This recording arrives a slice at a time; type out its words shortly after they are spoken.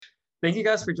Thank you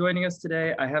guys for joining us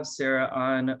today. I have Sarah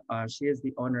on. She is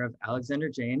the owner of Alexander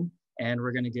Jane, and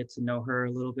we're going to get to know her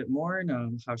a little bit more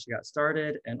and how she got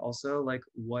started and also like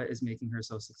what is making her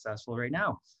so successful right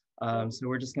now. So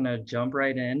we're just going to jump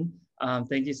right in.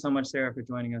 Thank you so much, Sarah, for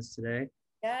joining us today.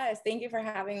 Yes, thank you for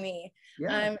having me.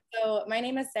 Yeah. So my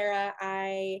name is Sarah.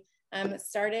 I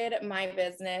started my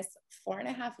business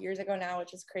 4.5 years ago now,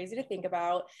 which is crazy to think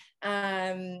about.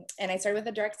 And I started with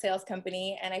a direct sales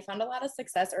company, and I found a lot of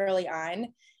success early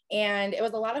on. And it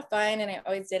was a lot of fun, and I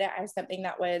always did it as something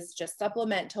that was just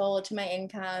supplemental to my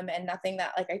income and nothing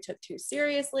that like I took too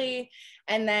seriously.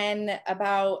 And then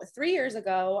about 3 years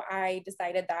ago, I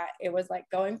decided that it was like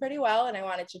going pretty well, and I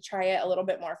wanted to try it a little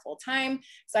bit more full time.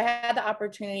 So I had the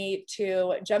opportunity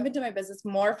to jump into my business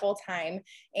more full time.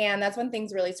 And that's when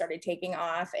things really started taking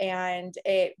off. And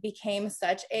it became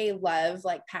such a love,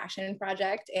 like passion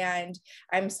project. And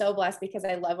I'm so blessed because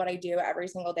I love what I do every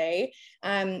single day.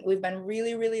 We've been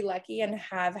really, really lucky and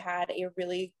have had a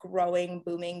really growing,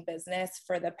 booming business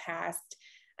for the past,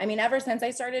 I mean, ever since I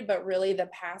started, but really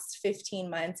the past 15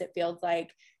 months, it feels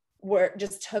like work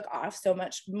just took off so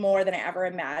much more than I ever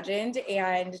imagined.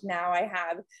 And now I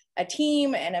have a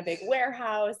team and a big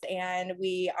warehouse, and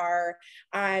we are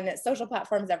on social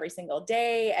platforms every single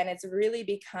day. And it's really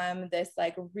become this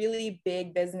like really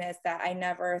big business that I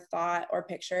never thought or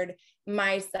pictured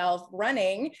myself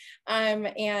running. And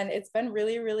it's been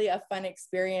really, really a fun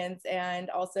experience and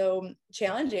also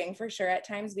challenging for sure. At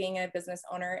times, being a business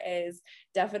owner is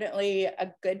definitely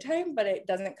a good time, but it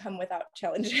doesn't come without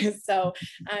challenges. So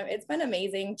it's been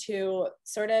amazing to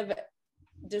sort of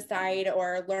decide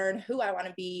or learn who I want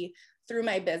to be through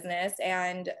my business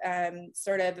and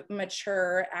sort of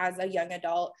mature as a young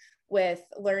adult with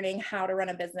learning how to run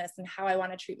a business and how I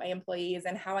want to treat my employees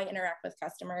and how I interact with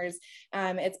customers.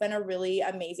 It's been a really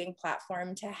amazing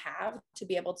platform to have, to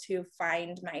be able to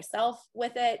find myself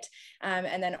with it.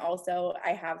 And then also I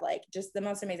have like just the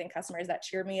most amazing customers that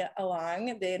cheer me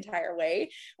along the entire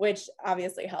way, which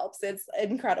obviously helps. It's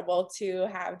incredible to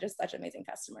have just such amazing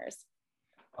customers.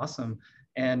 Awesome.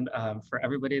 And for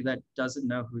everybody that doesn't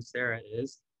know who Sarah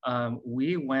is,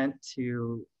 we went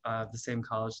to the same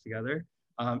college together,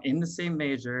 in the same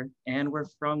major, and we're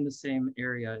from the same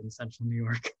area in Central New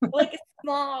York. Like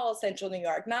small Central New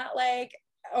York, not like,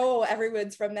 oh,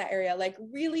 everyone's from that area, like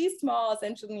really small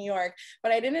Central New York.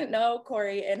 But I didn't know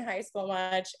Corey in high school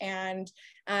much. And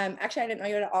actually, I didn't know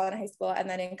you at all in high school. And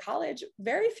then in college,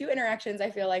 very few interactions,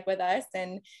 I feel like, with us.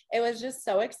 And it was just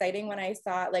so exciting when I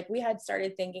saw, like, we had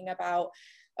started thinking about,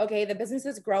 okay, the business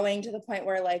is growing to the point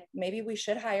where like maybe we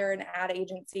should hire an ad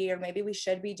agency, or maybe we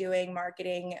should be doing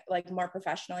marketing like more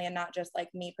professionally and not just like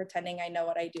me pretending I know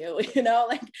what I do,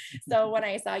 like. So when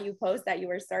I saw you post that you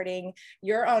were starting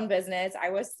your own business, I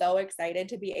was so excited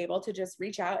to be able to just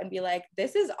reach out and be like,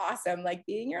 this is awesome. Like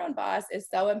being your own boss is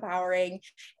so empowering.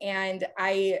 And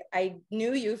I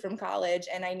knew you from college,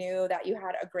 and I knew that you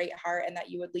had a great heart and that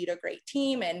you would lead a great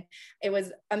team. And it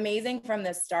was amazing from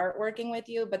the start working with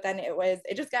you, but then it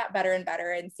just got better and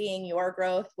better, and seeing your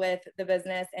growth with the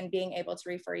business and being able to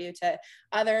refer you to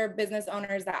other business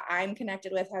owners that I'm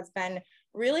connected with has been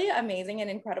really amazing and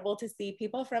incredible to see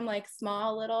people from like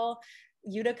small little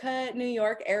Utica, New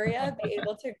York area be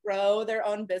able to grow their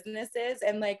own businesses.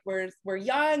 And like we're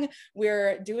young,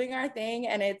 we're doing our thing,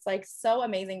 and it's like so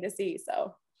amazing to see.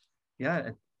 So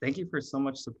Yeah, thank you for so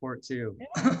much support too.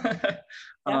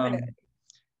 definitely.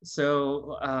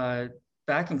 So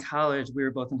back in college, we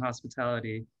were both in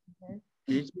hospitality. Mhm.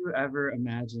 Did you ever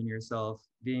imagine yourself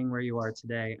being where you are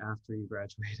today after you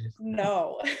graduated?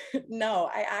 No, no,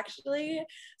 I actually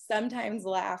sometimes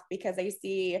laugh because I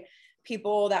see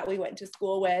people that we went to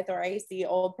school with, or I see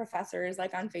old professors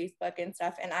like on Facebook and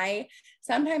stuff. And I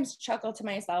sometimes chuckle to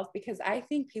myself because I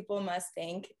think people must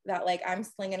think that like I'm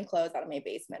slinging clothes out of my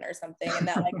basement or something, and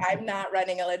that like I'm not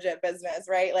running a legit business,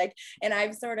 right? Like, and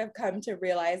I've sort of come to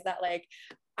realize that like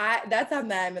that's on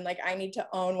them, and like I need to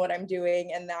own what I'm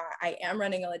doing and that I am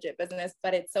running a legit business.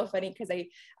 But it's so funny because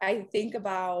I think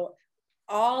about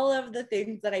all of the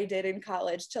things that I did in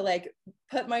college to like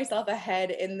put myself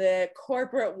ahead in the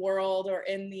corporate world or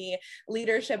in the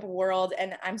leadership world.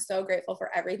 And I'm so grateful for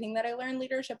everything that I learned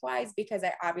leadership wise, because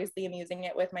I obviously am using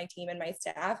it with my team and my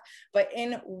staff, but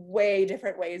in way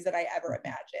different ways than I ever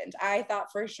imagined. I thought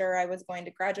for sure I was going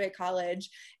to graduate college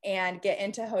and get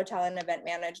into hotel and event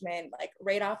management, like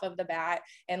right off of the bat,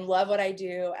 and love what I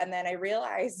do. And then I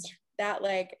realized that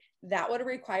like that would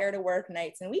require to work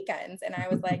nights and weekends. And I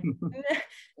was like,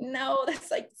 no, that's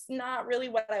like, it's not really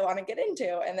what I want to get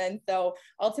into. And then, so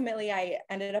ultimately I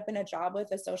ended up in a job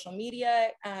with a social media.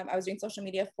 I was doing social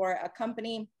media for a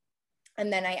company.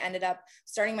 And then I ended up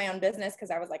starting my own business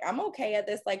because I was like, I'm okay at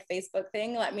this like Facebook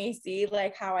thing. Let me see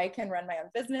like how I can run my own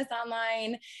business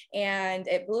online. And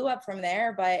it blew up from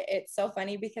there. But it's so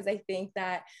funny because I think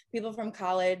that people from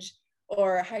college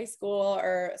or high school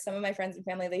or some of my friends and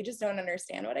family, they just don't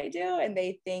understand what I do. And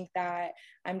they think that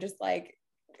I'm just like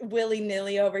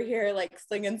willy-nilly over here, like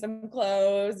slinging some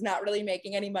clothes, not really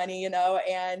making any money,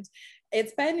 and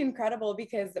it's been incredible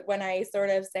because when I sort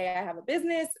of say I have a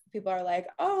business, people are like,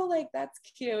 oh, like, that's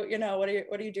cute. What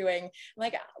are you doing? I'm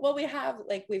like, well,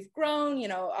 we've grown,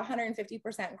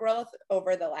 150% growth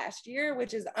over the last year,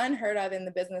 which is unheard of in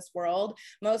the business world.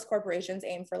 Most corporations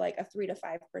aim for like a 3 to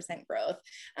 5% growth.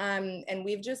 And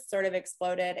we've just sort of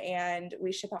exploded, and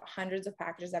we ship out hundreds of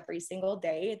packages every single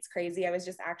day. It's crazy. I was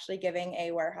just actually giving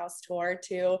a warehouse tour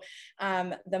to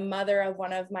the mother of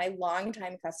one of my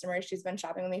longtime customers. She's been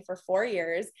shopping with me for 4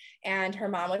 years, and her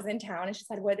mom was in town, and she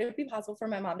said, would it be possible for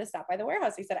my mom to stop by the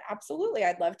warehouse? He said, absolutely,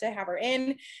 I'd love to have her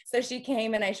in. So she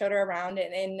came, and I showed her around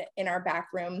in our back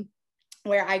room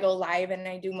where I go live and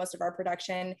I do most of our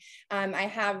production. I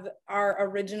have our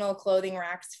original clothing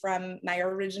racks from my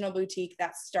original boutique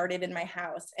that started in my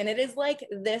house. And it is like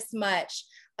this much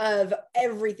of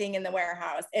everything in the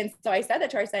warehouse. And so I said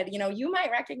that to her, I said, you might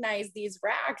recognize these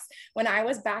racks. When I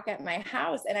was back at my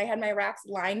house and I had my racks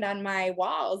lined on my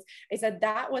walls, I said,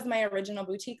 that was my original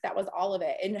boutique. That was all of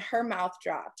it. And her mouth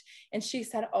dropped. And she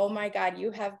said, oh my God,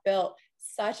 you have built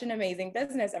such an amazing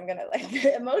business. I'm going to like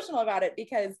get emotional about it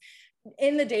because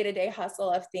in the day-to-day hustle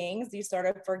of things, you sort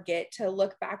of forget to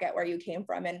look back at where you came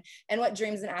from and what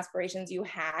dreams and aspirations you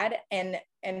had and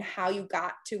how you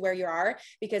got to where you are.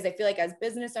 Because I feel like as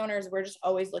business owners, we're just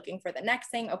always looking for the next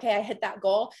thing. Okay, I hit that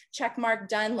goal, check mark,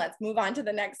 done. Let's move on to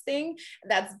the next thing.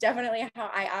 That's definitely how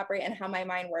I operate and how my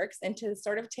mind works. And to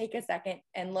sort of take a second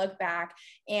and look back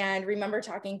and remember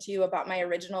talking to you about my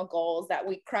original goals that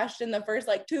we crushed in the first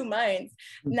like 2 months.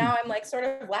 Now I'm like sort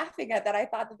of laughing at that. I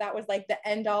thought that was like the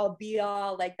end all be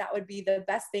all, like that would be the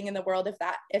best thing in the world if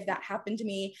that happened to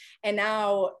me. And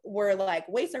now we're like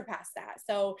way surpassed that.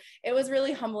 So it was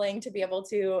really humbling to be able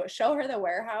to show her the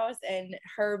warehouse and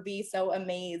her be so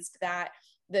amazed that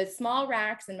the small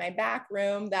racks in my back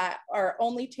room that are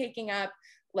only taking up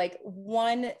like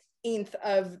 1/8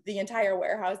 of the entire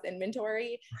warehouse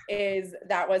inventory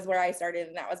that was where I started,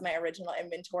 and that was my original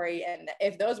inventory. And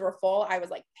if those were full, I was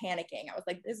like panicking. I was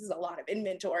like, this is a lot of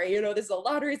inventory, this is a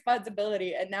lot of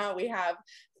responsibility. And now we have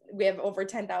over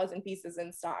 10,000 pieces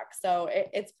in stock. So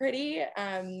it's pretty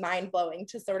mind-blowing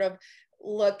to sort of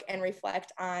look and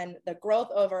reflect on the growth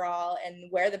overall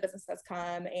and where the business has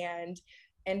come, and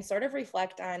sort of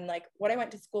reflect on like what I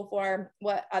went to school for,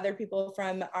 what other people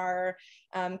from our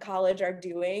college are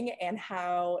doing, and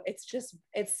how it's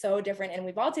so different. And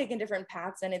we've all taken different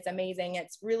paths, and it's amazing.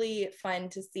 It's really fun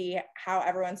to see how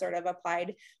everyone sort of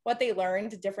applied what they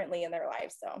learned differently in their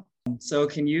lives. So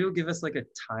can you give us like a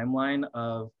timeline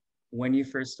of when you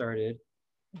first started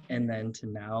and then to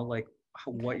now, like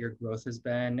what your growth has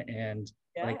been, and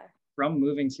like from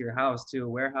moving to your house to a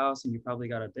warehouse, and you probably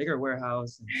got a bigger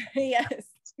warehouse. Yes.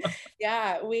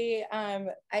 Yeah.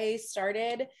 I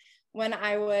started when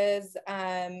I was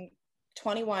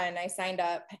 21. I signed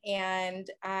up and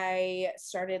I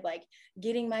started like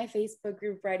getting my Facebook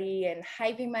group ready and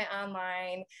hyping my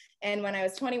online. And when I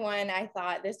was 21, I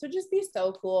thought this would just be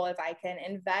so cool if I can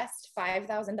invest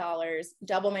 $5,000,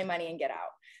 double my money, and get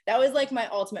out. That was like my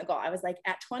ultimate goal. I was like,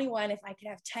 at 21, if I could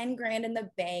have 10 grand in the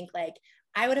bank, like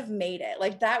I would have made it.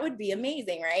 Like that would be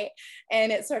amazing, right?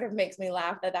 And it sort of makes me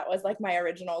laugh that was like my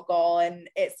original goal, and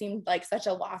it seemed like such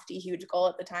a lofty, huge goal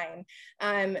at the time.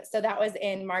 So that was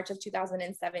in March of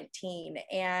 2017,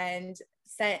 and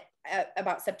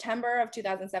about September of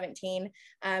 2017,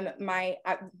 my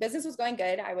business was going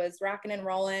good. I was rocking and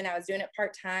rolling. I was doing it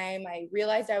part-time. I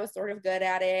realized I was sort of good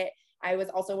at it. I was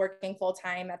also working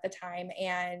full-time at the time,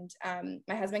 and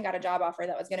my husband got a job offer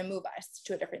that was going to move us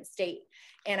to a different state.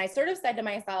 And I sort of said to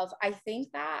myself, I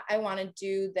think that I want to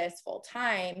do this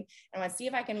full-time, and I want to see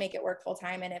if I can make it work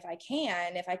full-time. And if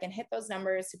I can hit those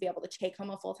numbers to be able to take home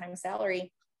a full-time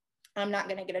salary, I'm not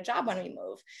going to get a job when we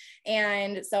move.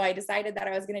 And so I decided that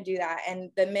I was going to do that. And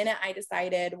the minute I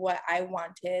decided what I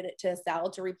wanted to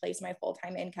sell to replace my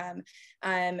full-time income,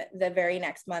 the very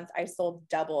next month I sold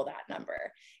double that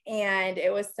number. And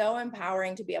it was so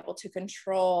empowering to be able to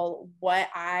control what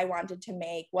I wanted to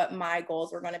make, what my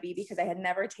goals were going to be, because I had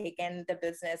never taken the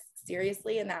business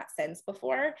seriously in that sense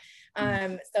before.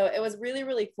 So it was really,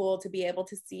 really cool to be able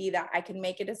to see that I could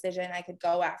make a decision, I could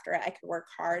go after it, I could work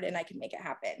hard, and I could make it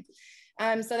happen.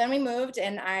 So then we moved,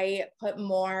 and I put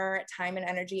more time and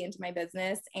energy into my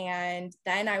business. And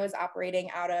then I was operating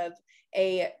out of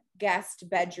a guest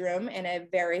bedroom in a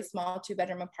very small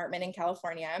 2-bedroom apartment in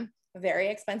California. Very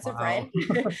expensive Wow. rent.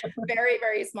 Very,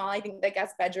 very small. I think the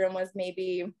guest bedroom was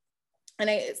maybe, and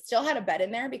I still had a bed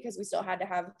in there because we still had to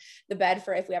have the bed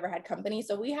for if we ever had company.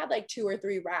 So we had like 2 or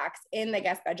 3 racks in the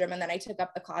guest bedroom. And then I took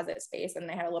up the closet space and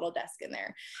I had a little desk in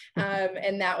there.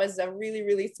 And that was a really,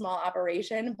 really small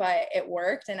operation, but it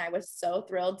worked. And I was so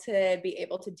thrilled to be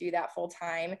able to do that full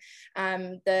time.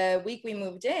 The week we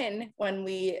moved in,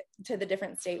 to the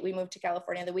different state, we moved to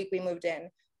California. The week we moved in,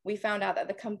 we found out that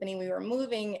the company we were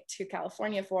moving to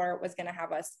California for was going to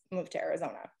have us move to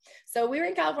Arizona. So we were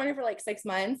in California for like 6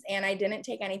 months, and I didn't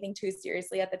take anything too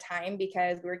seriously at the time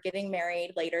because we were getting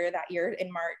married later that year in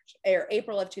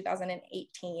April of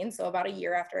 2018. So about a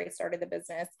year after I started the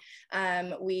business,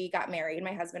 we got married,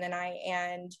 my husband and I.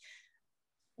 And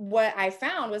what I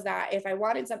found was that if I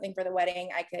wanted something for the wedding,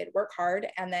 I could work hard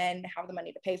and then have the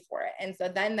money to pay for it. And so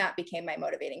then that became my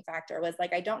motivating factor, was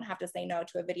like, I don't have to say no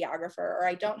to a videographer, or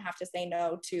I don't have to say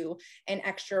no to an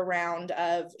extra round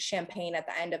of champagne at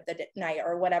the end of the night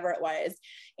or whatever it was.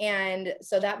 And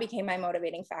so that became my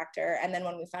motivating factor. And then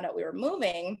when we found out we were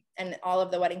moving and all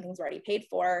of the wedding things were already paid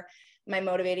for, my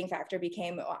motivating factor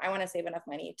became, I want to save enough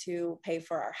money to pay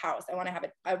for our house. I want to have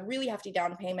a really hefty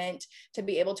down payment to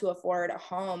be able to afford a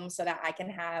home so that I can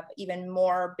have even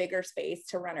more bigger space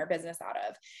to run our business out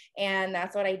of. And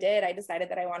that's what I did. I decided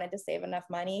that I wanted to save enough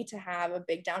money to have a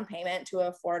big down payment to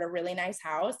afford a really nice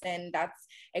house. And that's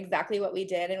exactly what we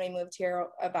did. And we moved here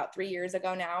about 3 years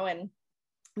ago now. And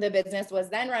the business was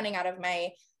then running out of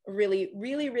my really,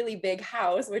 really, really big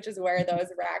house, which is where those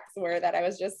racks were that I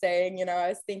was just saying. You know, I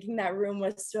was thinking that room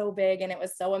was so big, and it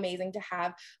was so amazing to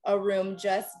have a room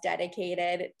just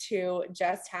dedicated to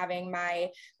just having my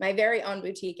very own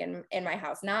boutique in my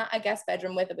house, not a guest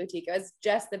bedroom with a boutique. It was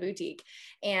just the boutique.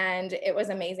 And it was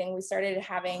amazing. We started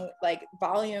having like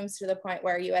volumes to the point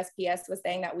where USPS was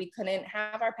saying that we couldn't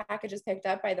have our packages picked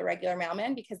up by the regular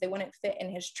mailman because they wouldn't fit in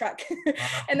his truck.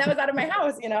 And that was out of my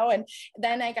house, you know. And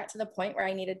then I got to the point where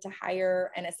I needed to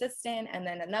hire an assistant and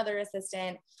then another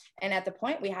assistant. And at the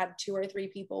point we had 2 or 3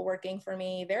 people working for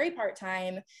me, very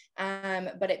part-time.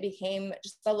 But it became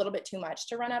just a little bit too much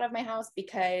to run out of my house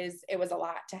because it was a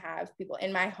lot to have people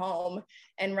in my home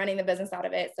and running the business out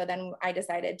of it. So then I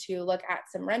decided to look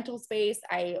at some rental space.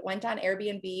 I went on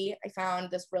Airbnb. I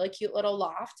found this really cute little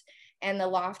loft, and the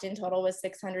loft in total was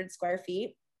 600 square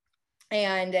feet.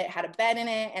 And it had a bed in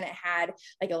it, and it had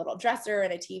like a little dresser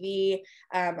and a TV,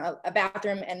 a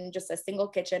bathroom, and just a single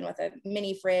kitchen with a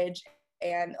mini fridge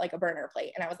and like a burner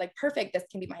plate. And I was like, perfect, this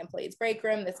can be my employees' break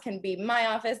room, this can be my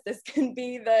office, this can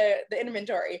be the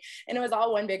inventory. And it was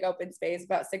all one big open space,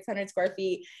 about 600 square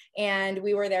feet. And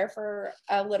we were there for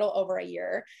a little over a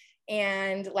year.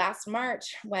 And last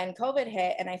March, when COVID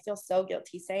hit, and I feel so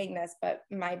guilty saying this, but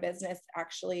my business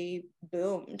actually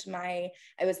boomed. It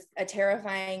was a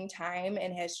terrifying time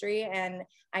in history. And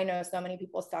I know so many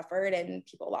people suffered and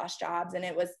people lost jobs. And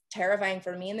it was terrifying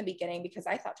for me in the beginning because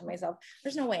I thought to myself,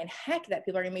 there's no way in heck that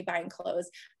people are going to be buying clothes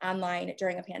online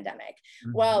during a pandemic.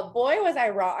 Mm-hmm. Well, boy, was I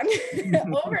wrong.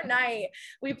 Overnight,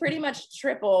 we pretty much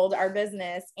tripled our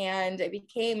business, and it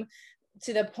became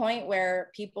to the point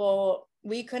where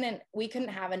we couldn't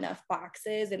have enough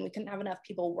boxes, and we couldn't have enough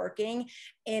people working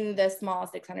in the small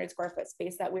 600 square foot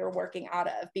space that we were working out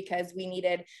of, because we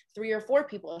needed 3 or 4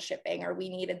 people shipping, or we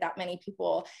needed that many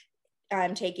people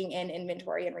taking in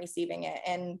inventory and receiving it.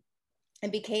 And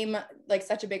it became like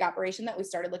such a big operation that we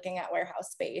started looking at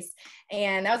warehouse space.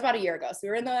 And that was about a year ago. So we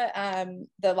were in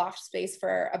the loft space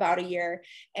for about a year.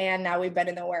 And now we've been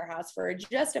in the warehouse for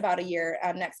just about a year.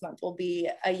 Next month will be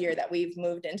a year that we've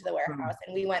moved into the warehouse.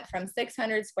 And we went from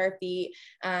 600 square feet,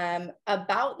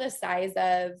 about the size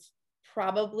of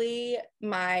probably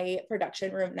my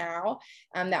production room now.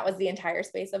 That was the entire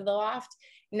space of the loft.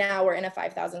 Now we're in a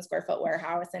 5,000 square foot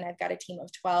warehouse, and I've got a team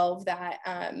of 12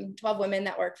 women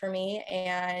that work for me.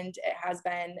 And it has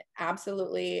been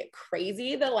absolutely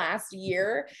crazy the last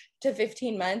year to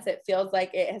 15 months. It feels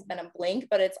like it has been a blink,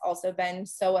 but it's also been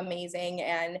so amazing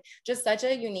and just such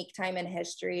a unique time in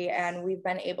history. And we've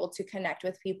been able to connect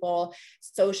with people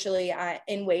socially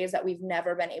in ways that we've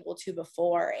never been able to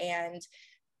before. And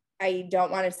I don't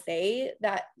want to say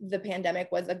that the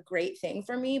pandemic was a great thing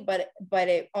for me, but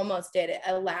it almost did. It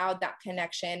allowed that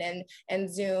connection and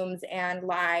Zooms and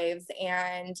lives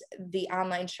and the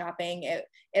online shopping. It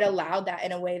allowed that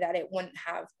in a way that it wouldn't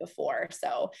have before.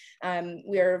 So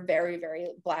we're very, very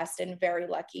blessed and very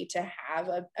lucky to have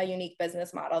a unique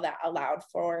business model that allowed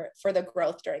for the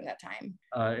growth during that time.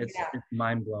 It's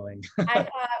mind blowing. I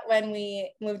thought when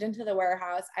we moved into the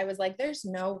warehouse, I was like, there's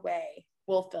no way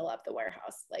we'll fill up the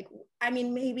warehouse. Like, I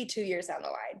mean, maybe 2 years down the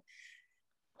line.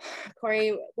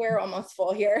 Corey, we're almost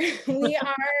full here.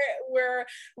 We're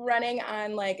running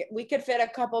on like, we could fit a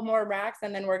couple more racks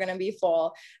and then we're going to be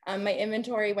full. My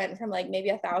inventory went from like maybe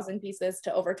 1,000 pieces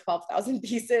to over 12,000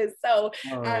 pieces. So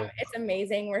Oh, it's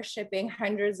amazing. We're shipping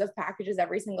hundreds of packages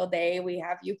every single day. We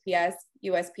have UPS,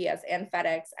 USPS, and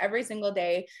FedEx every single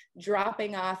day,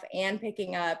 dropping off and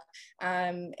picking up.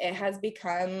 It has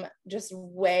become just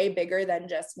way bigger than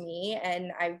just me.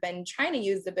 And I've been trying to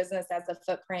use the business as a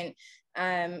footprint,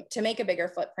 to make a bigger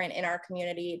footprint in our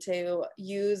community, to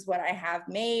use what I have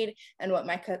made and what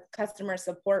my customers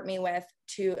support me with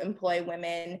to employ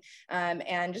women,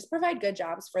 and just provide good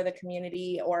jobs for the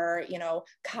community, or, you know,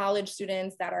 college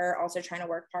students that are also trying to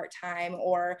work part-time,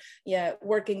 or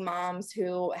working moms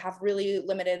who have really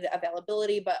limited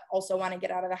availability, but also want to get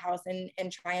out of the house and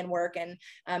try and work. And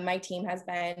my team has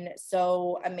been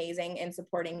so amazing in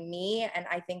supporting me. And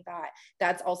I think that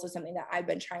that's also something that I've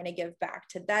been trying to give back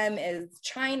to them, is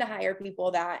trying to hire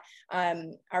people that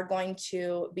are going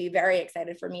to be very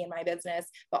excited for me and my business,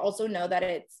 but also know that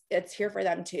it's here for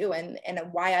them too. And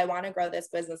why I want to grow this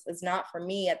business is not for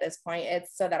me at this point.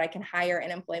 It's so that I can hire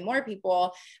and employ more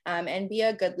people, and be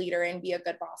a good leader and be a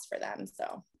good boss for them.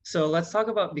 so let's talk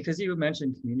about, because you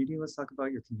mentioned community, let's talk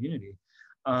about your community.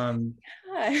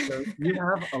 So you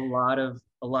have a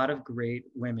lot of great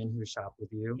women who shop with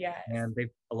you, Yes. and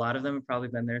a lot of them have probably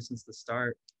been there since the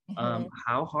start.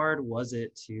 How hard was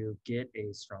it to get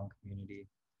a strong community?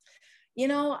 You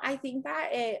know, I think that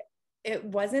it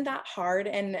wasn't that hard.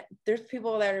 And there's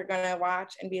people that are going to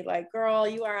watch and be like, girl,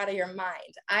 you are out of your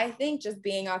mind. I think just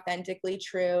being authentically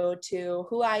true to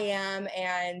who I am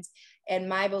and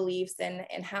my beliefs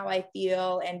and how I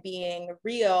feel, and being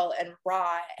real and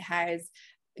raw, has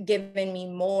given me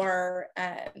more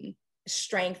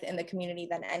strength in the community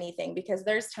than anything, because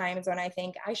there's times when I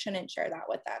think I shouldn't share that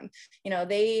with them. You know,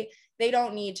 they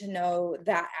don't need to know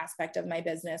that aspect of my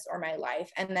business or my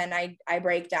life. And then I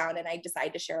break down and I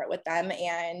decide to share it with them,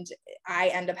 and I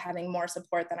end up having more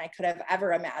support than I could have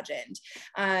ever imagined.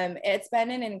 It's been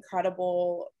an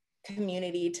incredible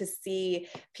community to see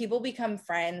people become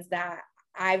friends that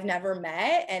I've never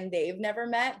met and they've never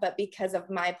met, but because of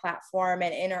my platform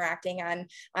and interacting on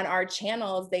our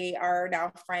channels, they are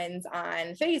now friends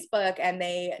on Facebook, and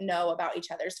they know about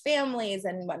each other's families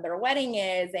and when their wedding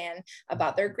is and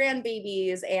about their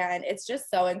grandbabies. And it's just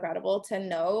so incredible to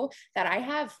know that I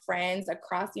have friends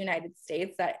across the United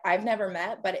States that I've never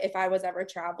met, but if I was ever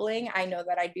traveling, I know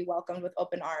that I'd be welcomed with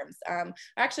open arms. We're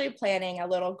actually planning a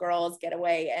little girls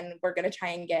getaway, and we're going to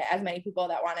try and get as many people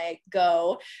that want to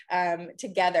go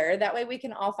together. That way we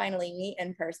can all finally meet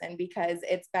in person, because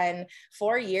it's been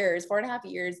 4.5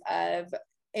 years of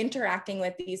interacting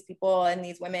with these people and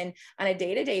these women on a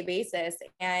day-to-day basis.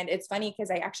 And it's funny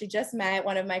because I actually just met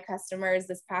one of my customers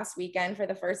this past weekend for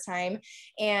the first time,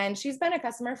 and she's been a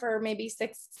customer for maybe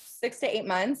six to 8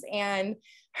 months. And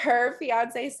her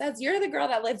fiance says, "You're the girl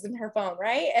that lives in her phone,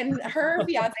 right?" And her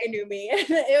fiance knew me. And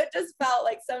it just felt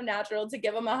like so natural to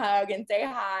give them a hug and say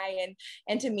hi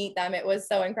and to meet them. It was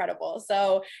so incredible.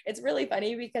 So it's really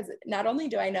funny, because not only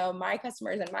do I know my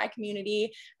customers and my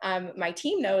community, my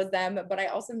team knows them, but I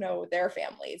also know their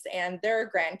families and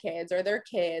their grandkids or their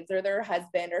kids or their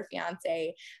husband or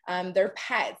fiance, their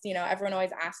pets. You know, everyone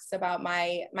always asks about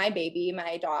my baby,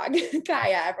 my dog,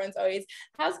 Kaya. Everyone's always,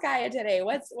 "How's Kaya today?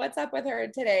 What's up with her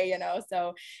today?" You know,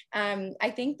 so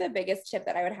I think the biggest tip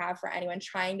that I would have for anyone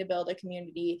trying to build a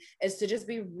community is to just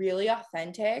be really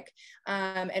authentic,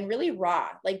 and really raw.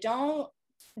 Like, don't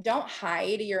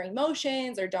hide your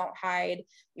emotions, or don't hide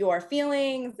your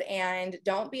feelings, and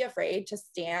don't be afraid to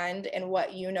stand in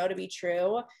what you know to be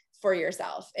true for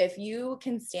yourself. If you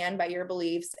can stand by your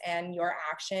beliefs and your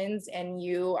actions, and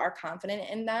you are confident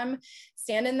in them,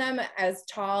 stand in them as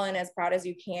tall and as proud as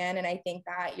you can. And I think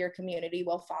that your community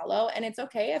will follow. And it's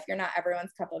okay if you're not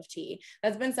everyone's cup of tea.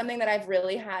 That's been something that I've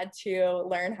really had to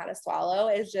learn how to swallow,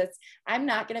 is just, I'm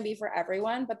not going to be for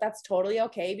everyone, but that's totally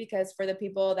okay, because for the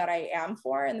people that I am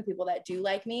for and the people that do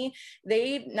like me,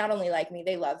 they not only like me,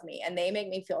 they love me, and they make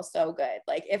me feel so good.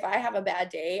 Like, if I have a bad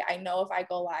day, I know if I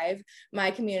go live,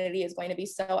 my community is going to be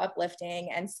so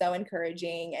uplifting and so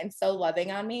encouraging and so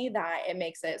loving on me that it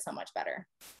makes it so much better.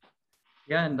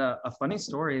 Yeah, and a funny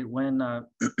story, when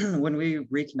when we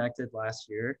reconnected last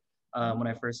year, when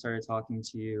I first started talking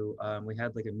to you, we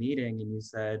had like a meeting, and you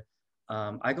said,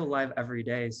 "I go live every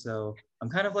day, so I'm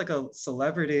kind of like a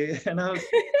celebrity. And I was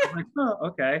like, oh,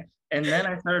 okay. And then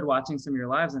I started watching some of your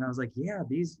lives and I was like, yeah,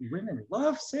 these women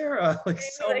love Sarah like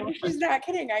so Like, much. she's not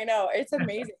kidding. I know. It's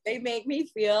amazing. They make me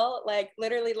feel like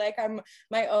literally like I'm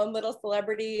my own little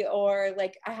celebrity, or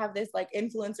like I have this like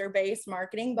influencer based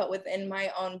marketing, but within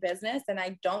my own business. And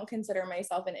I don't consider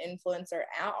myself an influencer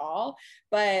at all,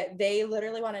 but they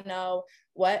literally want to know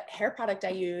what hair product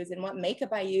I use and what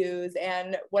makeup I use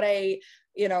and what I,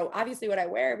 obviously what I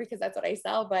wear because that's what I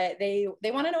sell, but they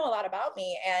want to know a lot about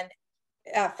me. And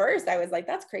at first I was like,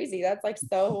 that's crazy. That's like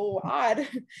so odd.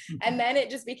 And then it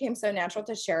just became so natural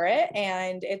to share it.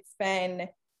 And it's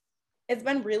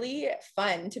been really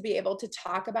fun to be able to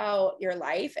talk about your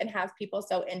life and have people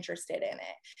so interested in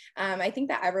it. I think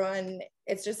that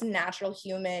it's just natural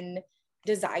human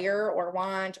desire or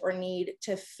want or need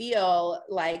to feel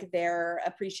like they're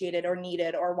appreciated or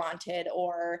needed or wanted,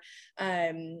 or,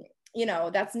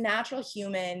 that's natural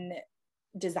human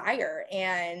desire.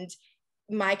 And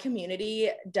my community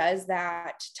does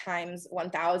that times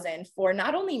 1000 for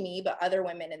not only me, but other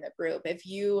women in the group. If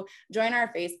you join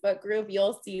our Facebook group,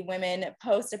 you'll see women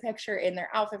post a picture in their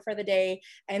outfit for the day.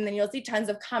 And then you'll see tons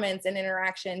of comments and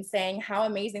interaction saying how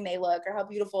amazing they look or how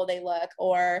beautiful they look.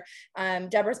 Or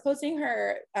Deborah's posting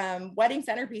her wedding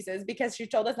centerpieces because she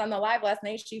told us on the live last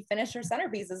night she finished her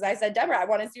centerpieces. I said, Deborah, I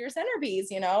want to see your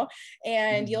centerpiece,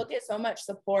 and you'll get so much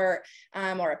support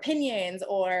or opinions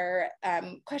or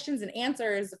questions and answers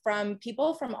from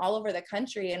people from all over the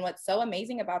country. And what's so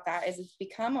amazing about that is it's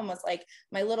become almost like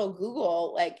my little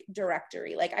Google like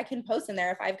directory. Like I can post in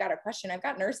there if I've got a question. I've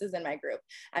got nurses in my group.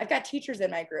 I've got teachers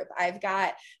in my group. I've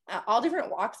got all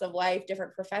different walks of life,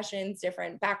 different professions,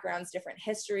 different backgrounds, different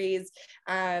histories,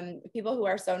 people who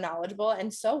are so knowledgeable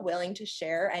and so willing to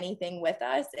share anything with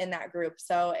us in that group.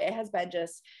 So it has been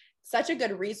just such a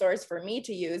good resource for me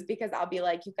to use, because I'll be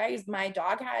like, you guys, my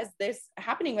dog has this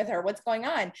happening with her. What's going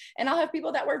on? And I'll have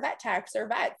people that were vet techs or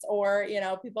vets, or,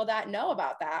 people that know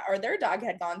about that, or their dog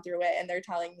had gone through it and they're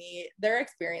telling me their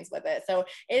experience with it. So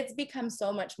it's become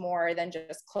so much more than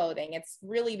just clothing. It's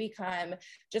really become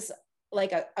just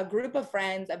like a group of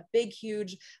friends, a big,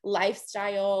 huge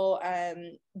lifestyle,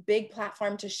 big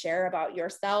platform to share about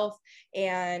yourself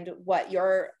and what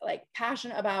you're like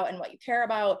passionate about and what you care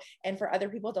about, and for other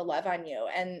people to love on you.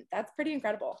 And that's pretty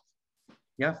incredible.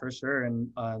 Yeah, for sure. And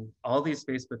all these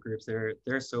Facebook groups,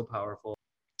 they're so powerful.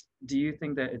 Do you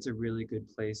think that it's a really good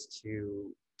place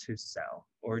to sell,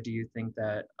 or do you think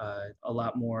that a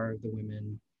lot more of the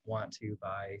women want to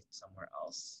buy somewhere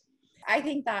else? I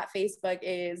think that Facebook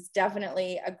is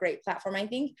definitely a great platform. I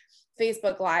think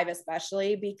Facebook Live,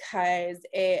 especially because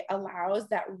it allows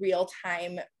that real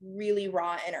time, really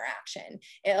raw interaction.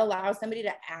 It allows somebody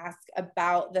to ask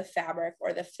about the fabric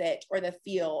or the fit or the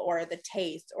feel or the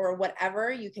taste or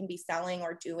whatever you can be selling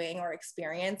or doing or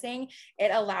experiencing. It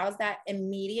allows that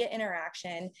immediate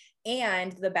interaction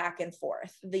and the back and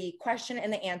forth, the question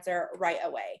and the answer right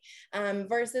away.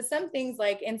 Versus some things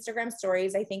like Instagram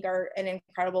stories, I think are an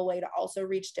incredible way to also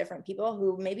reach different people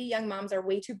who maybe young moms are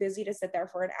way too busy to sit there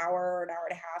for an hour or an hour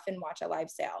and a half and watch a live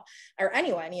sale. Or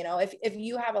anyone, if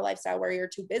you have a lifestyle where you're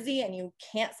too busy and you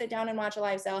can't sit down and watch a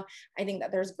live sale, I think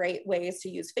that there's great ways to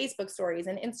use Facebook stories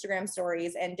and Instagram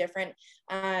stories and different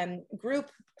group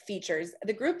features.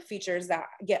 The group features that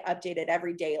get updated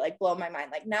every day like blow my mind.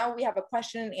 Like now we have a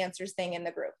question and answers thing in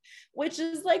the group, which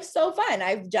is like so fun.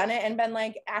 I've done it and been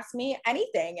like, ask me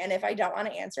anything, and if I don't want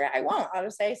to answer it, I won't. I'll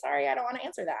just say, sorry, I don't want to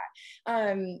answer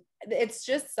that. It's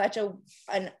just such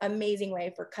an amazing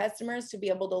way for customers to be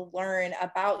able to learn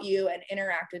about you and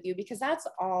interact with you, because that's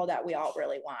all that we all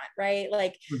really want, right?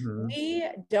 Like we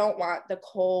don't want the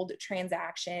cold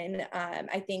transaction.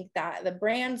 I think that the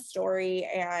brand story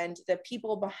and the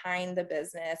people behind the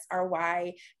business are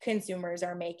why consumers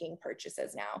are making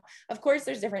purchases now. Of course,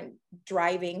 there's different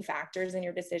driving factors in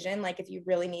your decision. Like if you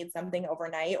really need something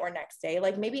overnight or next day,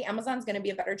 like maybe Amazon's going to be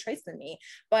a better choice than me.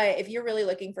 But if you're really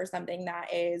looking for something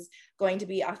that is going to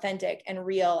be authentic and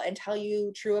real and tell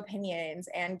you true opinions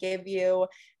and give you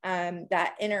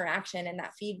that interaction and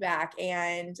that feedback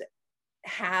and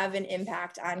have an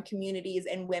impact on communities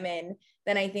and women,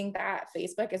 then I think that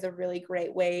Facebook is a really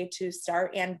great way to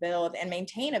start and build and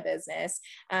maintain a business.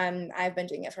 I've been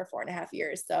doing it for 4.5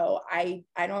 years. So I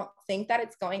don't think that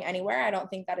it's going anywhere. I don't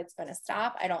think that it's going to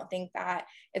stop. I don't think that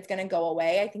it's going to go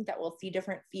away. I think that we'll see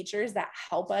different features that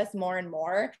help us more and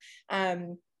more.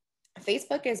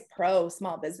 Facebook is pro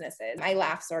small businesses. I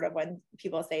laugh sort of when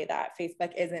people say that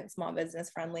Facebook isn't small business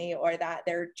friendly or that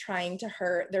they're trying to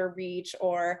hurt their reach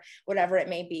or whatever it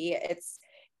may be.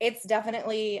 it's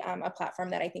definitely a platform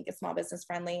that I think is small business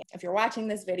friendly. If you're watching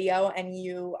this video and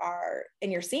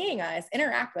you're seeing us,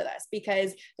 interact with us,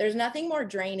 because there's nothing more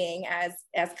draining as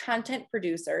content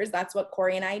producers. That's what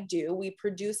Corey and I do. We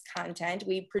produce content.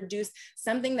 We produce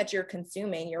something that you're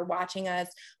consuming. You're watching us,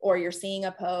 or you're seeing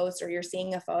a post, or you're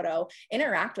seeing a photo.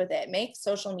 Interact with it. Make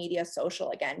social media social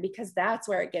again, because that's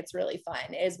where it gets really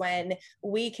fun, is when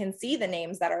we can see the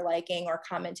names that are liking or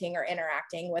commenting or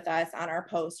interacting with us on our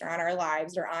posts or on our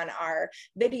lives or on our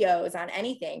videos, on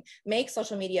anything. Make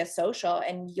social media social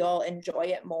and you'll enjoy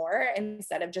it more,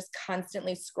 instead of just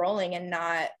constantly scrolling and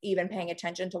not even paying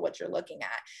attention to what you're looking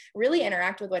at. Really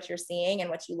interact with what you're seeing and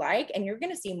what you like, and you're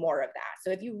going to see more of that. So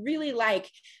if you really like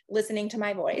listening to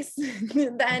my voice,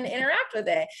 then interact with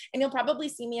it, and you'll probably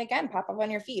see me again pop up on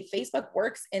your feed. Facebook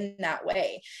works in that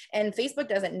way, and Facebook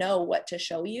doesn't know what to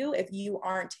show you if you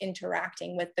aren't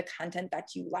interacting with the content that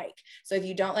you like. So if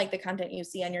you don't like the content you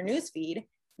see on your newsfeed,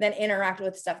 then interact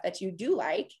with stuff that you do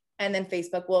like, and then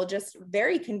Facebook will just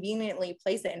very conveniently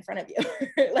place it in front of you.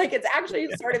 Like, it's actually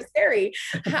sort of scary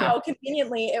how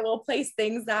conveniently it will place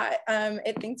things that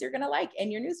it thinks you're going to like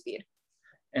in your newsfeed.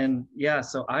 And yeah,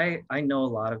 so I know a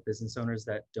lot of business owners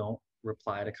that don't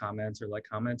reply to comments or like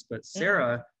comments, but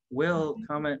Sarah will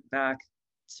comment back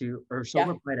to, or she'll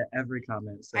reply to every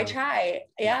comment. So I try.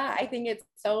 Yeah, I think it's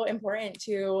so important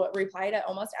to reply to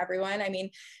almost everyone. I mean,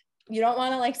 you don't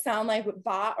want to like sound like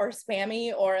bot or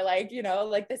spammy or like, you know,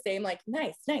 like the same, like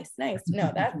nice.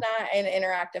 No, that's not an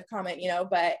interactive comment, you know,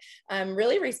 but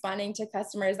really responding to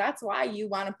customers. That's why you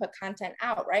want to put content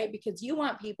out, right? Because you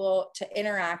want people to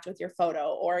interact with your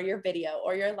photo or your video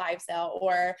or your live sale.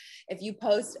 Or if you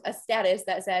post a status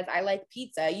that says, I like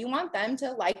pizza, you want them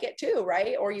to like it too,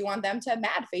 right? Or you want them to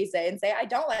mad face it and say, I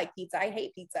don't like pizza, I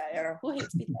hate pizza, or who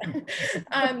hates pizza?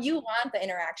 You want the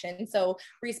interaction. So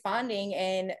responding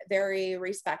in very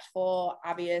respectful,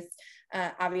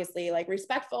 obviously like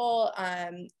respectful,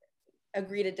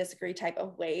 agree to disagree type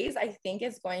of ways, I think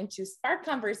is going to spark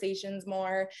conversations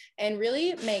more and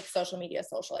really make social media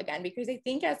social again. Because I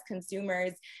think as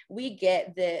consumers, we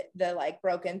get the like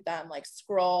broken thumb, like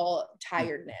scroll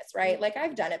tiredness, right? Like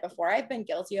I've done it before. I've been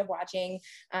guilty of watching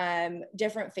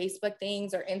different Facebook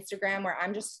things or Instagram where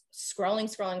I'm just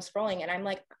scrolling. And I'm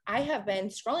like, I have been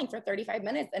scrolling for 35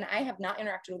 minutes and I have not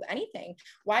interacted with anything.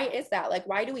 Why is that? Like,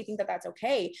 why do we think that that's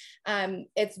okay?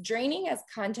 It's draining as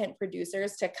content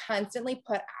producers to constantly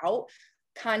put out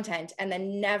content and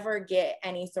then never get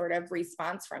any sort of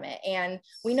response from it. And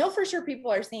we know for sure people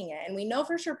are seeing it, and we know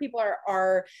for sure people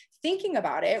are thinking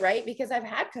about it, right? Because I've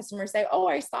had customers say, oh,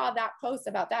 I saw that post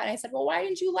about that. And I said, well, why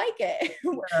didn't you like it?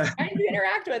 Why didn't you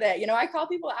interact with it? You know, I call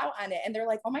people out on it and they're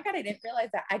like, oh my God, I didn't realize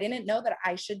that. I didn't know that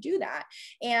I should do that.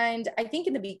 And I think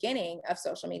in the beginning of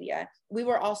social media, we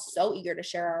were all so eager to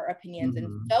share our opinions and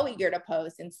so eager to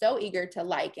post and so eager to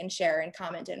like and share and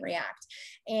comment and react.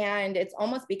 And it's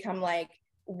almost become like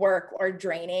work or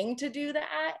draining to do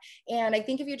that. And I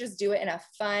think if you just do it in a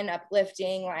fun,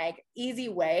 uplifting, like easy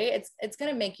way, it's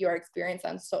going to make your experience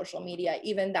on social media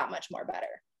even that much more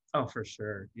better. Oh, for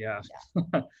sure. Yeah.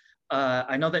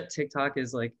 I know that TikTok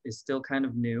is still kind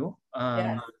of new.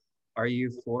 Are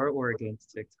you for or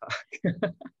against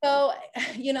TikTok? So,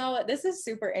 you know, this is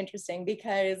super interesting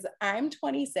because I'm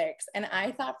 26 and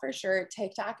I thought for sure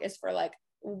TikTok is for like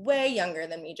way younger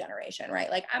than me generation,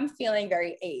 right? Like I'm feeling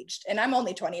very aged and I'm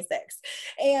only 26.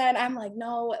 And I'm like,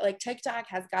 no, like TikTok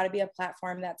has got to be a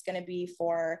platform that's going to be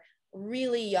for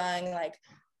really young, like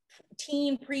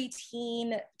teen,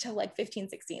 preteen to like 15,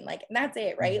 16, like that's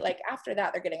it, right? Like after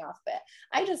that, they're getting off of it.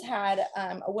 I just had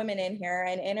a woman in here,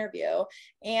 an interview,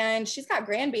 and she's got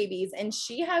grandbabies and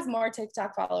she has more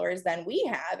TikTok followers than we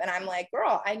have. And I'm like,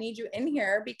 girl, I need you in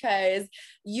here because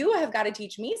you have got to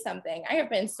teach me something. I have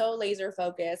been so laser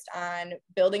focused on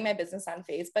building my business on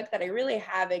Facebook that I really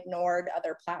have ignored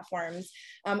other platforms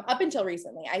up until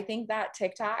recently. I think that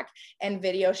TikTok and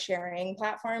video sharing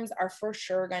platforms are for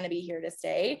sure going to be here to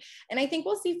stay. And I think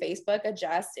we'll see Facebook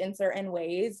adjust in certain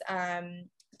ways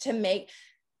to make.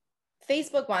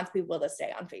 Facebook wants people to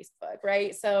stay on Facebook,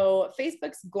 right? So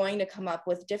Facebook's going to come up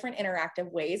with different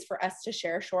interactive ways for us to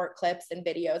share short clips and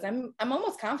videos. I'm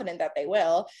almost confident that they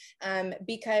will,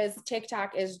 because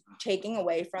TikTok is taking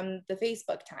away from the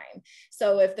Facebook time.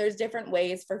 So if there's different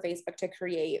ways for Facebook to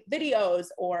create videos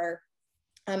or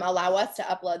allow us to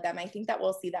upload them, I think that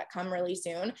we'll see that come really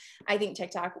soon. I think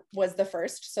TikTok was the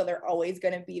first, so they're always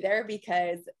going to be there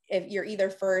because if you're either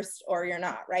first or you're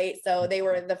not, right? So they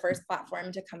were the first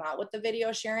platform to come out with the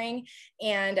video sharing.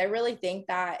 And I really think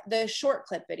that the short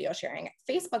clip video sharing,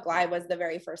 Facebook Live was the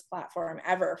very first platform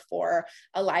ever for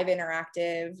a live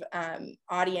interactive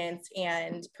audience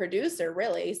and producer,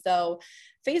 really. So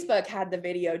Facebook had the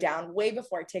video down way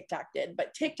before TikTok did,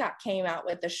 but TikTok came out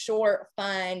with the short,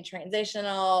 fun,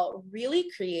 transitional, really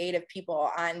creative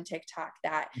people on TikTok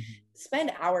that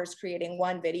spend hours creating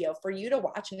one video for you to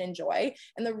watch and enjoy.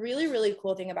 And the really, really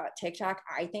cool thing about TikTok,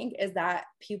 I think, is that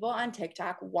people on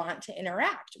TikTok want to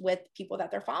interact with people that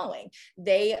they're following.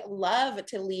 They love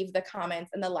to leave the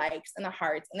comments and the likes and the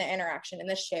hearts and the interaction and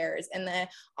the shares and the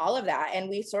all of that. And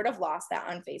we sort of lost that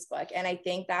on Facebook. And I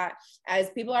think that as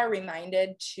people are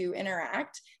reminded to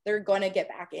interact, they're going to get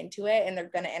back into it and they're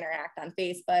going to interact on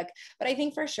Facebook. But I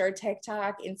think for sure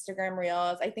TikTok, Instagram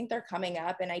Reels, I think they're coming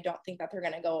up, and I don't think that they're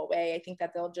going to go away. I think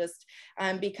that they'll just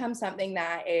become something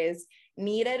that is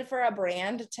needed for a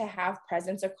brand to have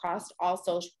presence across all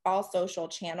social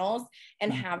channels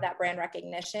and have that brand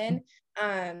recognition.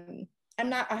 I'm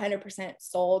not 100%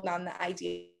 sold on the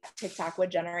idea that TikTok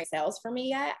would generate sales for me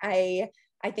yet.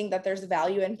 I think that there's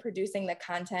value in producing the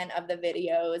content of the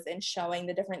videos and showing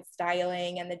the different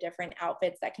styling and the different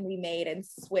outfits that can be made and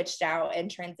switched out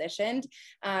and transitioned.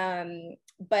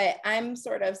 But I'm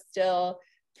sort of still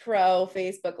pro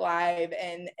Facebook Live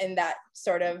and that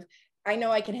sort of, I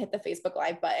know I can hit the Facebook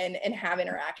Live button and have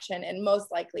interaction and most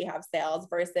likely have sales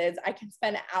versus I can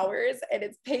spend hours, and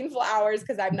it's painful hours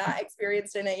because I'm not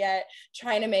experienced in it yet,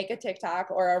 trying to make a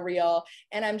TikTok or a reel.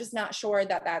 And I'm just not sure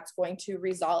that that's going to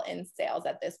result in sales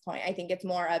at this point. I think it's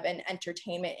more of an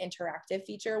entertainment interactive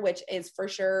feature, which is for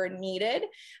sure needed.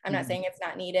 I'm not saying it's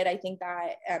not needed. I think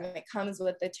that it comes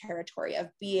with the territory of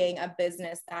being a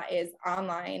business that is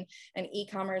online, an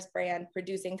e-commerce brand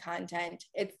producing content.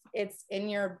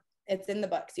 It's in the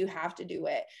books. You have to do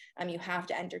it. You have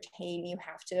to entertain. You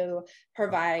have to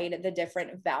provide the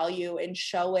different value in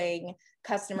showing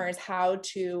customers how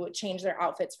to change their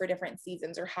outfits for different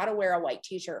seasons, or how to wear a white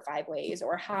t-shirt 5 ways,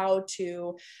 or how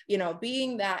to,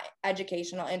 being that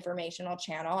educational, informational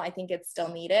channel. I think it's still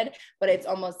needed, but it's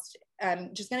almost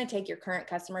just going to take your current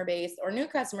customer base or new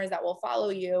customers that will follow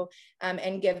you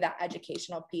and give that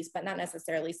educational piece, but not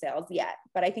necessarily sales yet.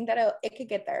 But I think that it could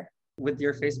get there. With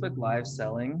your Facebook Live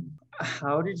selling,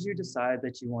 how did you decide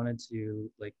that you wanted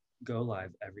to go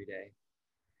live every day?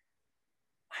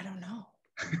 I don't know.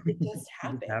 It just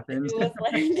happened.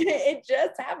 It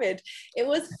just happened. It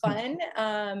was fun.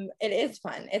 It is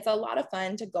fun. It's a lot of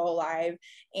fun to go live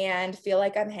and feel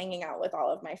like I'm hanging out with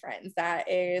all of my friends. That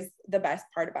is the best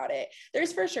part about it.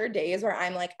 There's for sure days where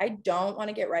I'm like, I don't want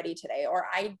to get ready today, or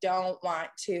I don't want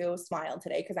to smile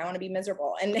today because I want to be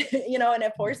miserable. And, and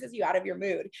it forces you out of your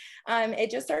mood.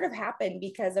 It just sort of happened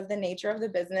because of the nature of the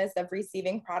business of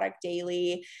receiving product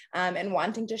daily and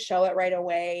wanting to show it right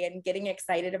away and getting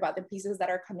excited about the pieces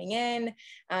that are coming in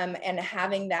and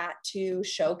having that to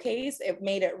showcase. It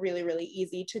made it really, really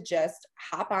easy to just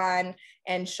hop on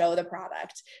and show the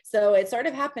product. So it sort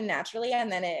of happened naturally.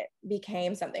 And then it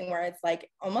became something where it's like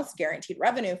almost guaranteed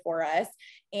revenue for us.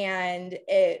 And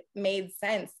it made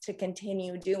sense to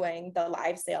continue doing the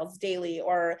live sales daily,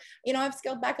 or, I've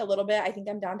scaled back a little bit. I think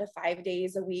I'm down to 5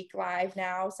 days a week live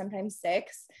now, sometimes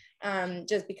 6.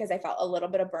 Just because I felt a little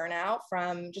bit of burnout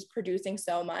from just producing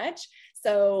so much.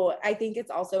 So I think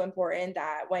it's also important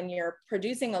that when you're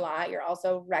producing a lot, you're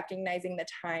also recognizing the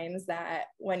times that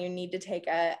when you need to take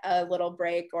a little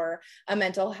break or a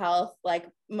mental health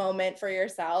moment for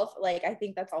yourself. I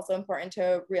think that's also important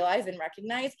to realize and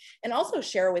recognize, and also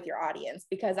share with your audience,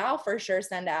 because I'll for sure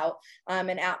send out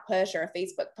an app push or a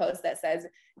Facebook post that says,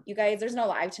 you guys, there's no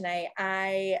live tonight.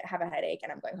 I have a headache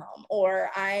and I'm going home, or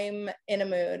I'm in a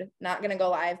mood, not going to go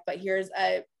live, but here's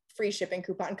a free shipping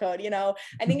coupon code.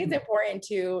 I think it's important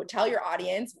to tell your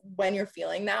audience when you're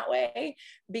feeling that way,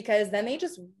 because then they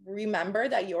just remember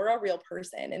that you're a real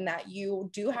person and that you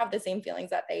do have the same feelings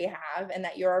that they have, and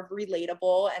that you're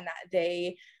relatable, and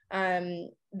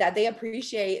that they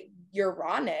appreciate your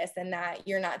rawness, and that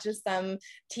you're not just some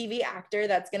TV actor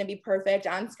that's going to be perfect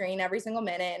on screen every single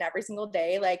minute and every single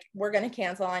day. We're going to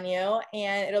cancel on you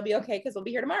and it'll be okay because we'll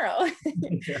be here tomorrow.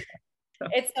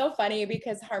 It's so funny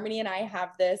because Harmony and I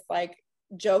have this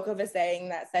joke of a saying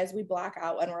that says we black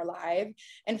out when we're live.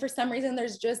 And for some reason,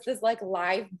 there's just this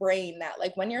live brain that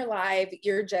when you're live,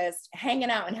 you're just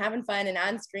hanging out and having fun and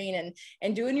on screen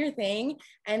and doing your thing.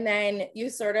 And then you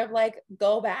sort of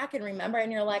go back and remember,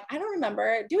 and you're like, I don't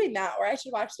remember doing that, or I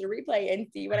should watch the replay and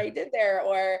see what I did there,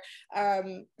 or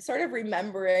sort of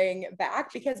remembering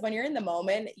back, because when you're in the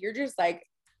moment, you're just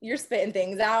you're spitting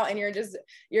things out and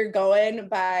you're going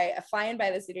by flying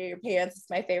by the seat of your pants. It's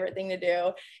my favorite thing to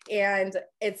do. And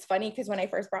it's funny because when I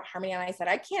first brought Harmony on, I said,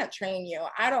 I can't train you.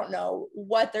 I don't know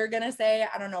what they're going to say.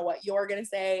 I don't know what you're going to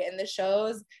say. And the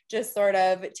shows just sort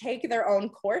of take their own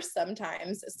course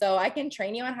sometimes. So I can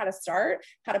train you on how to start,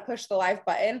 how to push the live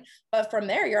button, but from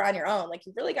there you're on your own. Like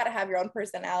you really got to have your own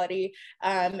personality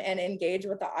and engage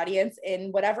with the audience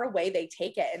in whatever way they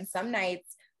take it. And some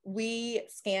nights we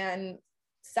scan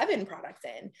 7 products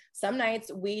in. Some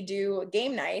nights we do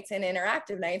game nights and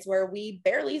interactive nights where we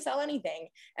barely sell anything.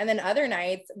 And then other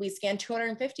nights we scan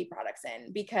 250 products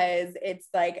in because it's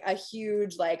like a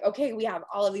huge, like, okay, we have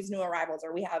all of these new arrivals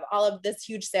or we have all of this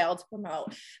huge sale to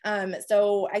promote.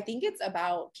 So I think it's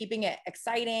about keeping it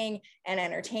exciting and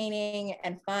entertaining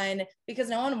and fun, because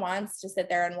no one wants to sit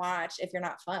there and watch if you're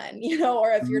not fun,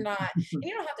 or if you're not, and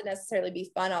you don't have to necessarily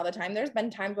be fun all the time. There's been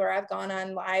times where I've gone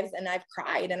on lives and I've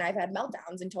cried and I've had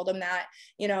meltdowns and told them that,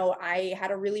 I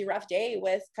had a really rough day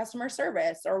with customer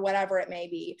service or whatever it may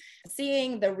be.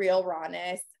 Seeing the real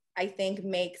rawness, I think,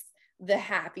 makes the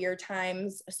happier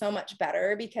times so much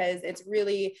better, because it's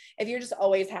really, if you're just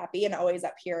always happy and always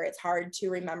up here, it's hard to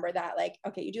remember that, like,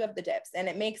 okay, you do have the dips, and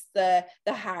it makes the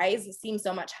highs seem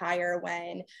so much higher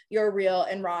when you're real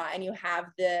and raw and you have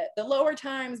the lower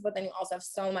times, but then you also have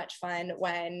so much fun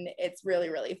when it's really,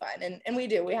 really fun. And we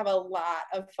have a lot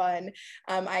of fun.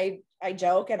 I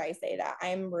joke and I say that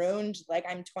I'm ruined. Like,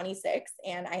 I'm 26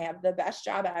 and I have the best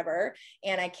job ever.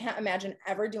 And I can't imagine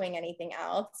ever doing anything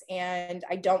else. And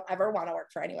I don't ever want to work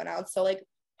for anyone else. So like,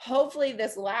 hopefully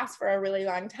this lasts for a really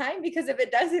long time, because if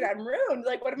it doesn't, I'm ruined.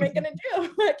 Like, what am I going to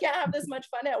do? I can't have this much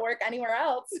fun at work anywhere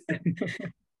else.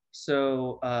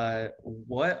 So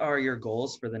what are your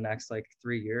goals for the next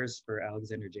 3 years for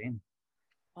Alexander Jane?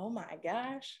 Oh my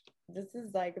gosh, this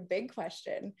is like a big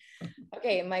question.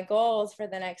 Okay, my goals for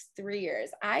the next 3 years.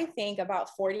 I think about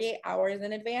 48 hours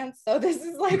in advance. So this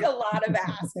is like a lot of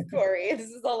ask, Corey.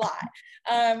 This is a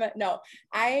lot. No,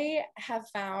 I have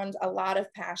found a lot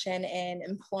of passion in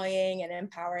employing and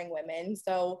empowering women.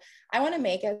 So I want to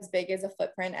make as big as a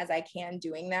footprint as I can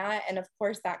doing that. And of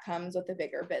course, that comes with a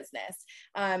bigger business.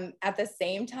 At the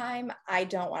same time, I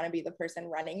don't want to be the person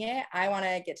running it. I want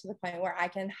to get to the point where I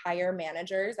can hire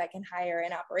managers. I can hire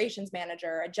an operations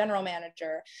manager, a general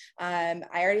manager. I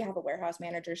already have a warehouse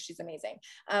manager. She's amazing.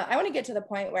 I want to get to the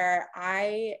point where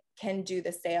I can do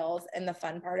the sales and the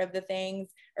fun part of the things,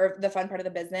 or the fun part of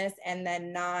the business, and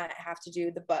then not have to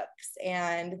do the books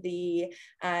and the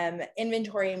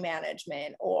inventory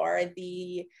management or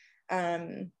the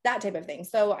that type of thing.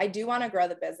 So I do want to grow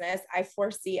the business. I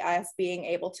foresee us being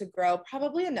able to grow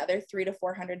probably another 300 to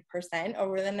 400%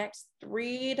 over the next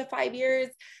 3 to 5 years,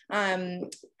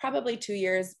 probably 2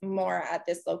 years more at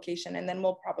this location. And then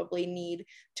we'll probably need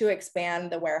to expand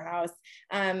the warehouse.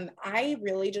 I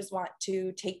really just want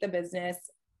to take the business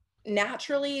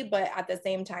naturally, but at the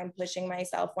same time pushing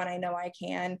myself when I know I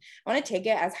can. I want to take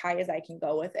it as high as I can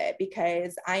go with it,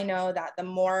 because I know that the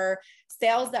more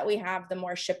sales that we have, the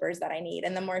more shippers that I need,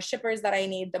 and the more shippers that I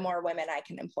need, the more women I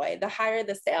can employ. The higher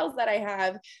the sales that I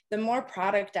have, the more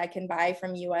product I can buy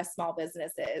from US small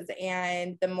businesses,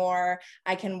 and the more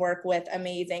I can work with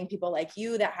amazing people like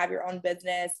you that have your own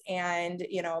business and,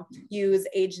 use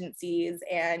agencies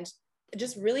and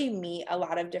just really meet a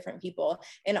lot of different people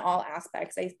in all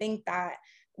aspects. I think that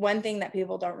one thing that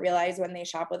people don't realize when they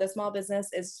shop with a small business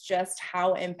is just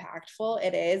how impactful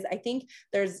it is. I think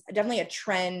there's definitely a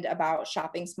trend about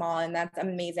shopping small, and that's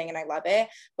amazing and I love it.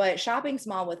 But shopping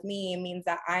small with me means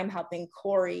that I'm helping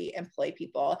Corey employ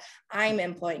people, I'm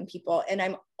employing people, and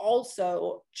I'm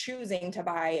also choosing to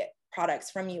buy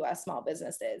products from US small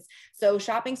businesses. So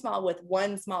shopping small with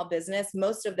one small business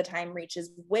most of the time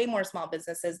reaches way more small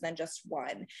businesses than just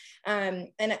one. And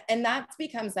that's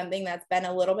become something that's been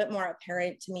a little bit more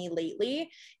apparent to me lately,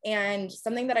 and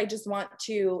something that I just want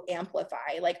to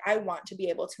amplify. Like, I want to be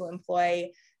able to employ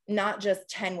not just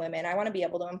 10 women. I want to be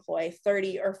able to employ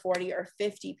 30 or 40 or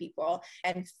 50 people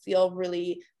and feel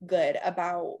really good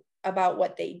about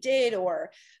what they did,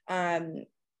 or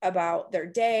about their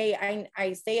day.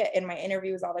 I say it in my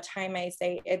interviews all the time. I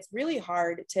say it's really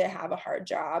hard to have a hard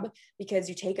job because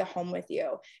you take it home with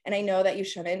you. And I know that you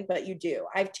shouldn't, but you do.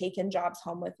 I've taken jobs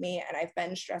home with me, and I've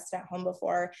been stressed at home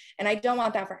before. And I don't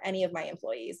want that for any of my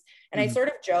employees. And I sort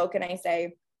of joke and I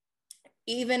say,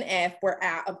 even if we're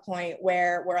at a point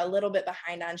where we're a little bit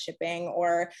behind on shipping,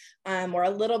 or we're a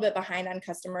little bit behind on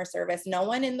customer service, no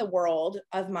one in the world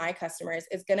of my customers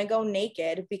is going to go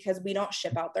naked because we don't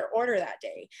ship out their order that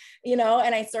day, and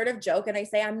I sort of joke and I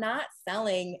say, I'm not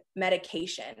selling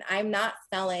medication. I'm not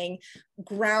selling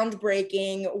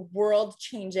groundbreaking,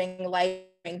 world-changing, life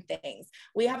things.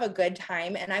 We have a good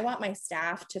time, and I want my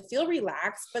staff to feel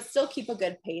relaxed, but still keep a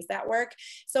good pace at work.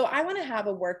 So I want to have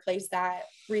a workplace that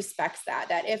respects that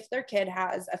if their kid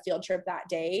has a field trip that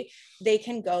day, they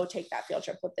can go take that field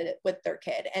trip with their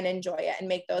kid and enjoy it and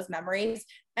make those memories.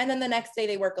 And then the next day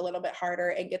they work a little bit harder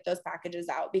and get those packages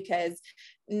out, because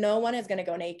no one is going to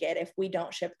go naked if we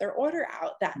don't ship their order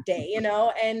out that day, you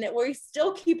know. And we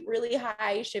still keep really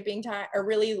high shipping time, or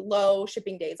really low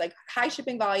shipping days, like high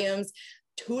shipping volumes,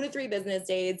 2 to 3 business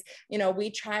days. You know, we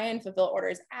try and fulfill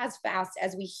orders as fast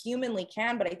as we humanly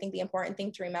can. But I think the important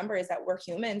thing to remember is that we're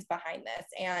humans behind this.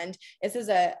 And this is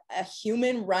a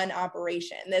human run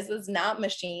operation. This is not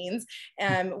machines.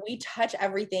 We touch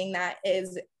everything that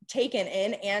is taken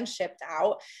in and shipped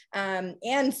out,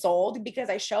 and sold, because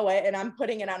I show it and I'm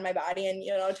putting it on my body and,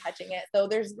 you know, touching it. So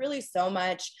there's really so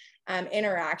much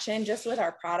interaction just with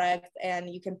our products.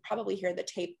 And you can probably hear the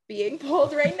tape being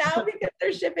pulled right now because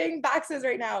they're shipping boxes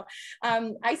right now.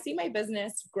 I see my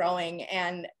business growing,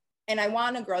 and I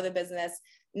want to grow the business,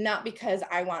 not because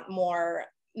I want more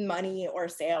money or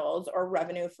sales or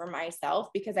revenue for myself,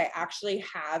 because I actually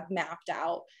have mapped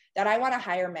out that I want to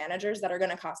hire managers that are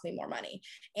going to cost me more money.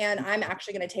 And I'm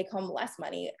actually going to take home less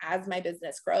money as my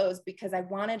business grows, because I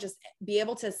want to just be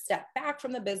able to step back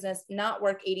from the business, not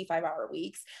work 85-hour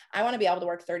weeks. I want to be able to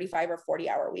work 35 or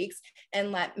 40-hour weeks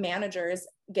and let managers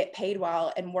get paid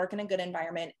well and work in a good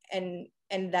environment, and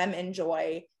them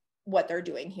enjoy what they're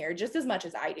doing here just as much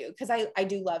as I do, because I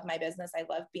do love my business. I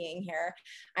love being here.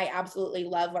 I absolutely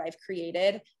love what I've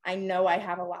created. I know I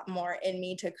have a lot more in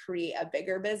me to create a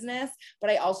bigger business, but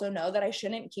I also know that I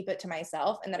shouldn't keep it to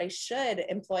myself, and that I should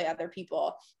employ other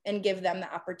people and give them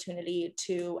the opportunity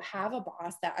to have a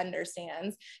boss that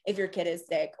understands if your kid is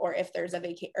sick, or if there's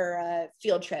a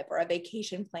field trip or a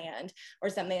vacation planned or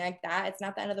something like that. It's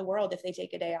not the end of the world if they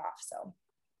take a day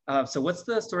off. So what's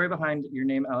the story behind your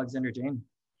name, Alexander Jane?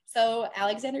 So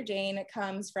Alexander Jane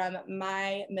comes from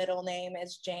my middle name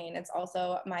is Jane. It's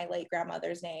also my late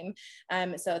grandmother's name.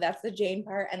 So that's the Jane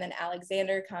part. And then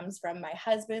Alexander comes from my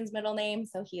husband's middle name.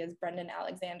 So he is Brendan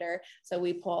Alexander. So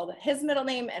we pulled his middle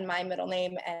name and my middle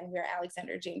name, and we're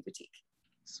Alexander Jane Boutique.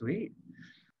 Sweet.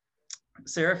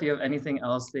 Sarah, if you have anything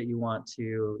else that you want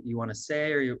to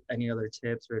say, or any other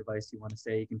tips or advice you want to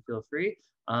say, you can feel free.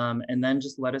 And then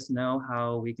just let us know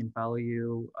how we can follow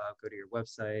you, go to your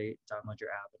website, download your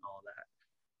app, and all of that.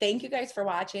 Thank you guys for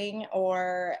watching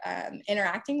or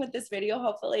interacting with this video,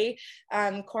 hopefully.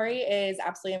 Corey is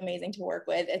absolutely amazing to work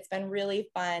with. It's been really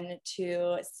fun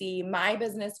to see my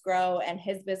business grow and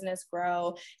his business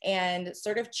grow, and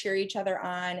sort of cheer each other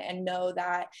on, and know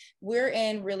that we're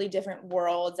in really different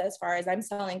worlds, as far as I'm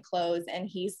selling clothes and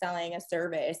he's selling a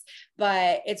service.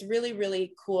 But it's really,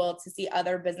 really cool to see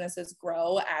other businesses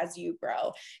grow as you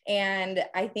grow. And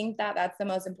I think that that's the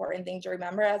most important thing to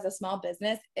remember as a small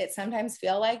business. It sometimes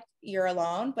feels like you're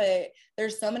alone, but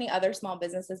there's so many other small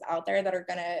businesses out there that are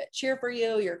going to cheer for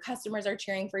you. Your customers are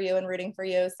cheering for you and rooting for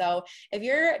you. So if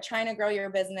you're trying to grow your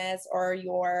business, or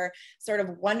you're sort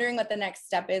of wondering what the next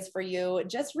step is for you,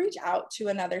 just reach out to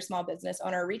another small business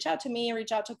owner. Reach out to me,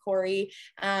 reach out to Corey,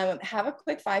 have a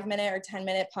quick 5-minute or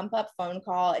 10-minute pump up phone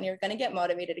call, and you're going to get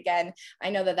motivated again.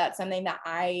 I know that that's something that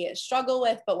I struggle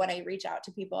with, but when I reach out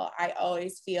to people, I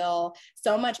always feel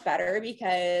so much better,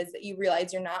 because you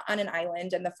realize you're not on an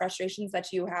island, and the frustrations that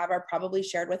you have are probably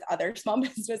shared with other small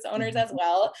business owners as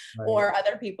well, Right. or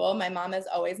other people. My mom is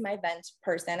always my vent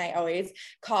person. I always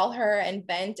call her and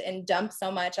vent and dump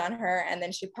so much on her, and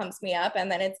then she pumps me up,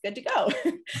 and then it's good to go.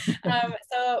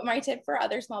 So my tip for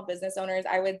other small business owners,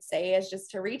 I would say, is just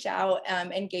to reach out,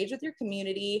 engage with your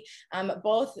community,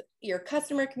 both your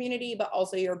customer community, but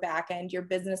also your back end, your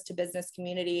business to business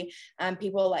community,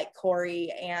 people like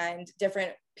Corey and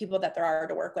different people that there are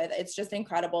to work with. It's just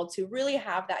incredible to really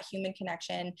have that human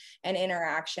connection and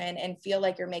interaction, and feel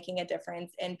like you're making a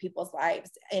difference in people's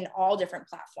lives in all different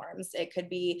platforms. It could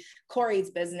be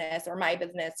Corey's business or my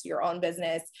business, your own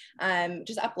business.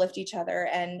 Just uplift each other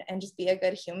and just be a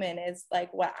good human is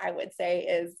like what I would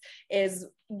say is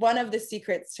one of the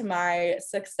secrets to my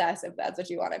success, if that's what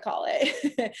you want to call it.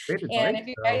 And if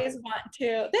you guys want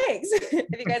to, thanks.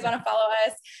 If you guys want to follow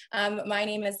us, my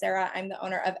name is Sarah. I'm the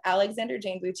owner of Alexander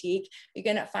Jane Boutique. You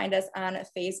can find us on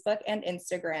Facebook and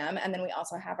Instagram. And then we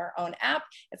also have our own app.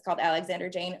 It's called Alexander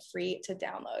Jane, free to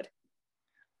download.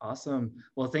 Awesome.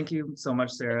 Well, thank you so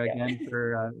much, Sarah, again,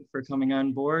 for coming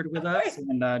on board with us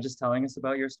and just telling us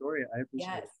about your story. I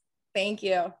appreciate it. Thank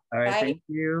you. All right. Bye. Thank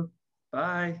you.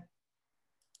 Bye.